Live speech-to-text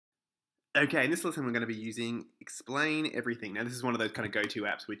Okay, in this lesson we're going to be using Explain Everything. Now this is one of those kind of go-to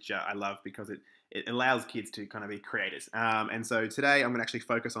apps which I love because it allows kids to kind of be creators. And so today I'm going to actually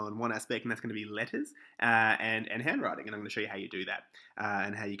focus on one aspect, and that's going to be letters and handwriting. And I'm going to show you how you do that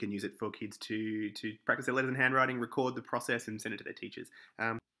and how you can use it for kids to practice their letters and handwriting, record the process, and send it to their teachers.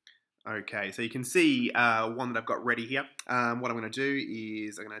 Okay, so you can see one that I've got ready here. What I'm going to do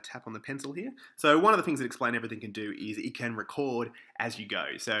is I'm going to tap on the pencil here. So one of the things that Explain Everything can do is it can record as you go.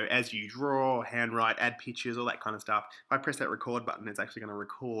 So as you draw, handwrite, add pictures, all that kind of stuff, if I press that record button, it's actually going to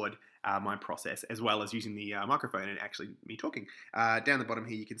record my process as well as using the microphone and actually me talking. Down the bottom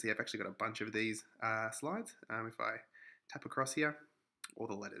here you can see I've actually got a bunch of these slides. If I tap across here, all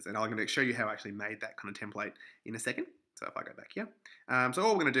the letters. And I'm going to show you how I actually made that kind of template in a second. So if I go back here. So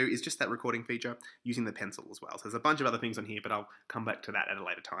all we're going to do is just that recording feature using the pencil as well. So there's a bunch of other things on here, but I'll come back to that at a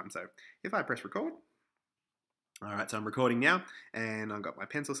later time. So if I press record, all right, so I'm recording now, and I've got my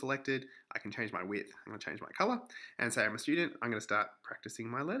pencil selected. I can change my width. I'm going to change my color. And say I'm a student, I'm going to start practicing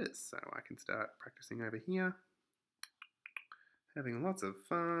my letters. So I can start practicing over here, having lots of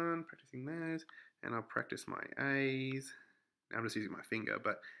fun, practicing those, and I'll practice my A's. Now I'm just using my finger,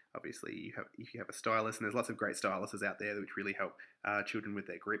 but obviously if you have a stylus, and there's lots of great styluses out there which really help children with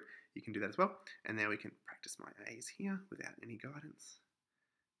their grip, you can do that as well. And now we can practice my A's here without any guidance.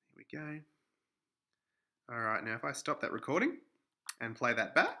 Here we go. All right, now if I stop that recording and play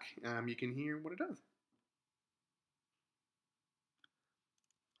that back, you can hear what it does.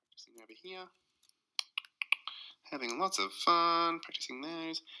 Practicing over here, having lots of fun, practicing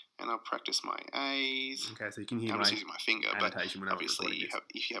those, and I'll practice my A's. Okay, so you can hear I'm just using my finger, but obviously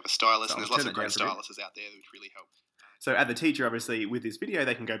if you have a stylus, and there's lots of great styluses out there which really help. So at the teacher, obviously, with this video,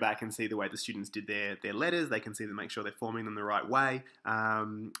 they can go back and see the way the students did their letters. They can see them, make sure they're forming them the right way,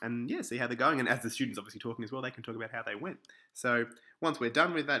 and yeah, see how they're going. And as the student's obviously talking as well, they can talk about how they went. So once we're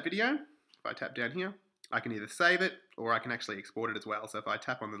done with that video, if I tap down here, I can either save it or I can actually export it as well. So if I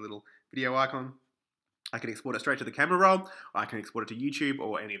tap on the little video icon, I can export it straight to the camera roll, or I can export it to YouTube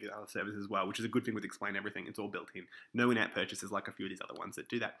or any of the other services as well, which is a good thing with Explain Everything. It's all built in. No in-app purchases like a few of these other ones that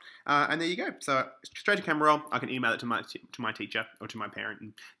do that. And there you go. So straight to camera roll, I can email it to my teacher or to my parent,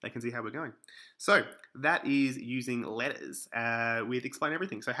 and they can see how we're going. So that is using letters with Explain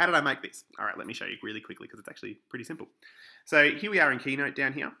Everything. So how did I make this? All right, let me show you really quickly because it's actually pretty simple. So here we are in Keynote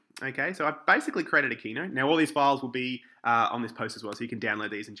down here. Okay, so I basically created a Keynote. Now all these files will be on this post as well, so you can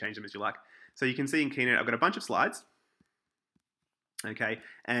download these and change them as you like. So you can see in Keynote, I've got a bunch of slides, okay,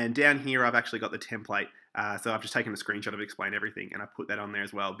 and down here I've actually got the template. So I've just taken a screenshot of Explain Everything, and I put that on there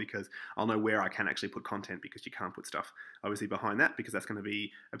as well because I'll know where I can actually put content, because you can't put stuff obviously behind that because that's going to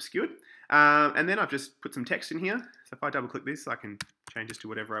be obscured. And then I've just put some text in here. So if I double click this, I can change this to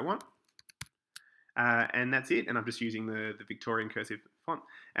whatever I want. And that's it, and I'm just using the Victorian cursive font,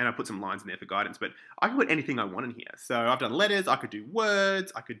 and I put some lines in there for guidance, but I can put anything I want in here. So I've done letters, I could do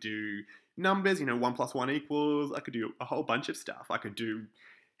words, I could do numbers, 1 + 1 =, I could do a whole bunch of stuff. I could do,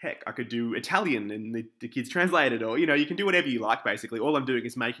 heck, I could do Italian and the kids translate it, or, you can do whatever you like, basically. All I'm doing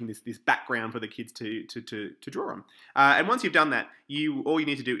is making this background for the kids to draw on. And once you've done that, all you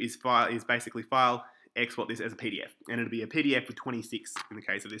need to do is basically file, export this as a PDF, and it'll be a PDF with 26, in the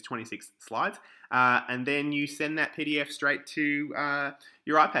case of this, 26 slides, and then you send that PDF straight to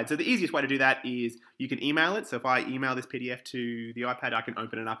your iPad. So the easiest way to do that is you can email it. So if I email this PDF to the iPad, I can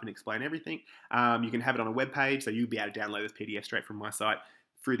open it up and Explain Everything. You can have it on a web page, so you'll be able to download this PDF straight from my site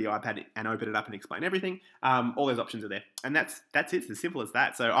through the iPad and open it up and Explain Everything. All those options are there, and that's it. It's as simple as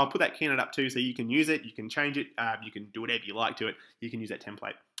that. So I'll put that Keynote up too, so you can use it, you can change it, you can do whatever you like to it. You can use that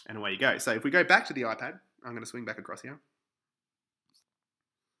template, and away you go. So if we go back to the iPad, I'm going to swing back across here.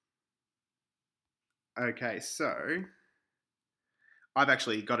 Okay, so I've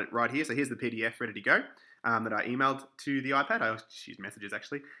actually got it right here. So here's the PDF ready to go that I emailed to the iPad. I just use Messages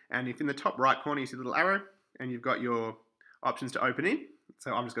actually. And if in the top right corner you see the little arrow, and you've got your options to open in.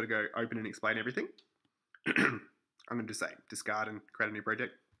 So I'm just going to go open and Explain Everything. I'm going to just say discard and create a new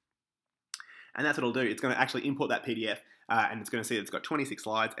project. And that's what it'll do. It's going to actually import that PDF, and it's going to see that it's got 26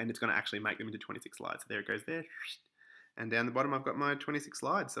 slides, and it's going to actually make them into 26 slides. So there it goes there. And down the bottom, I've got my 26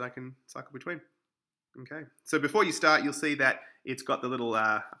 slides that I can cycle between. Okay. So before you start, you'll see that it's got the little,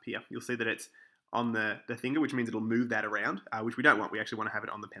 up here, you'll see that it's on the finger, which means it'll move that around, which we don't want. We actually want to have it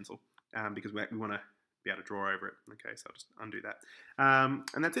on the pencil because we want to be able to draw over it. Okay, so I'll just undo that.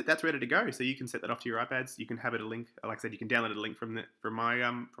 And that's it. That's ready to go. So you can set that off to your iPads. You can have it a link. Like I said, you can download a link from my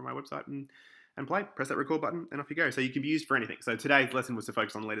website and play. Press that record button, and off you go. So you can be used for anything. So today's lesson was to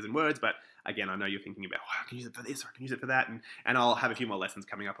focus on letters and words, but again, I know you're thinking about, I can use it for this, or I can use it for that, and I'll have a few more lessons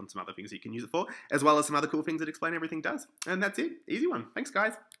coming up on some other things that you can use it for, as well as some other cool things that Explain Everything does. And that's it. Easy one. Thanks,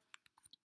 guys.